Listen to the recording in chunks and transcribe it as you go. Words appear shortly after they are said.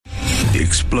The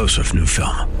explosive new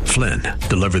film, Flynn,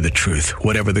 Deliver the Truth,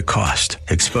 Whatever the Cost,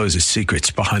 exposes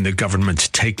secrets behind the government's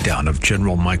takedown of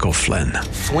General Michael Flynn.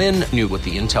 Flynn knew what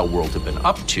the intel world had been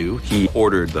up to. He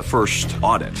ordered the first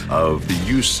audit of the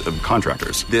use of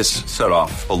contractors. This set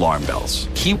off alarm bells.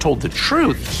 He told the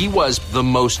truth. He was the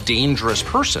most dangerous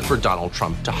person for Donald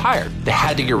Trump to hire. They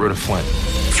had to get rid of Flynn.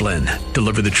 Flynn,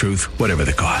 Deliver the Truth, Whatever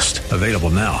the Cost. Available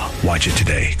now. Watch it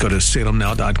today. Go to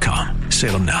salemnow.com.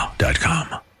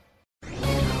 salemnow.com.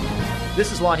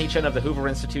 This is Lanhee Chen of the Hoover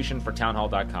Institution for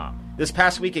townhall.com. This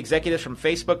past week, executives from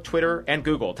Facebook, Twitter, and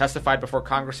Google testified before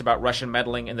Congress about Russian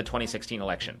meddling in the 2016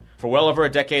 election. For well over a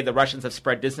decade, the Russians have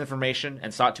spread disinformation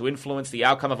and sought to influence the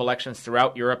outcome of elections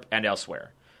throughout Europe and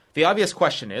elsewhere. The obvious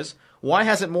question is, why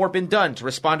hasn't more been done to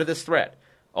respond to this threat?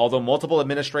 Although multiple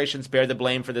administrations bear the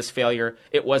blame for this failure,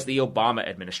 it was the Obama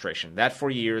administration that for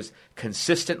years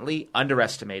consistently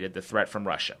underestimated the threat from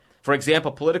Russia. For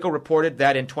example, Politico reported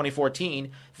that in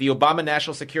 2014, the Obama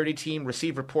National Security Team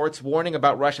received reports warning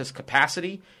about Russia's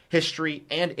capacity, history,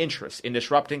 and interest in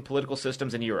disrupting political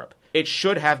systems in Europe. It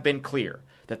should have been clear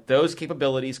that those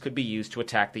capabilities could be used to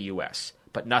attack the U.S.,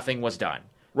 but nothing was done.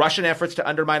 Russian efforts to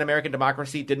undermine American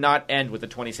democracy did not end with the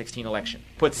 2016 election.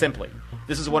 Put simply,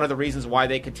 this is one of the reasons why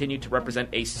they continue to represent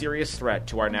a serious threat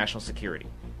to our national security.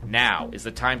 Now is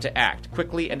the time to act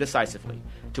quickly and decisively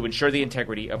to ensure the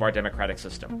integrity of our democratic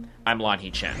system. I'm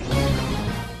Lanhee Chen.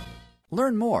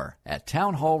 Learn more at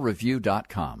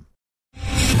townhallreview.com.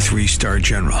 3-star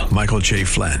General Michael J.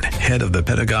 Flynn, head of the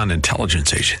Pentagon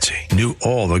Intelligence Agency, knew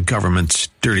all the government's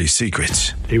dirty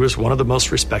secrets. He was one of the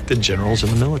most respected generals in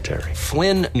the military.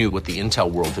 Flynn knew what the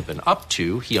intel world had been up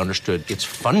to. He understood its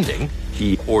funding.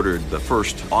 He ordered the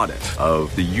first audit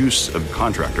of the use of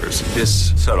contractors.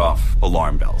 This set off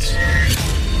alarm bells.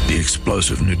 The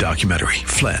explosive new documentary,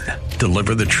 Flynn,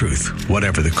 Deliver the Truth,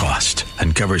 Whatever the Cost,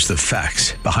 uncovers the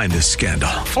facts behind this scandal.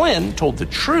 Flynn told the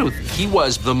truth. He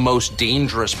was the most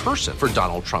dangerous person for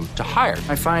Donald Trump to hire.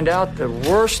 I find out the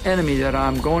worst enemy that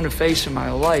I'm going to face in my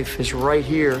life is right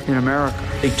here in America.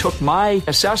 They took my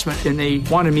assessment and they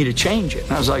wanted me to change it.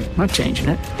 And I was like, I'm not changing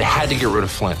it. They had to get rid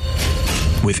of Flynn.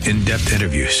 With in-depth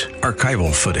interviews,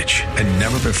 archival footage, and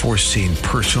never-before-seen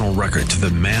personal records of the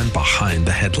man behind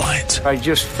the headlines. I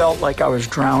just felt like I was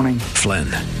drowning. Flynn,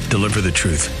 Deliver the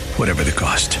Truth, Whatever the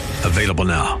Cost. Available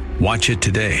now. Watch it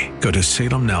today. Go to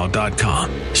salemnow.com.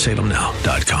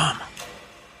 salemnow.com.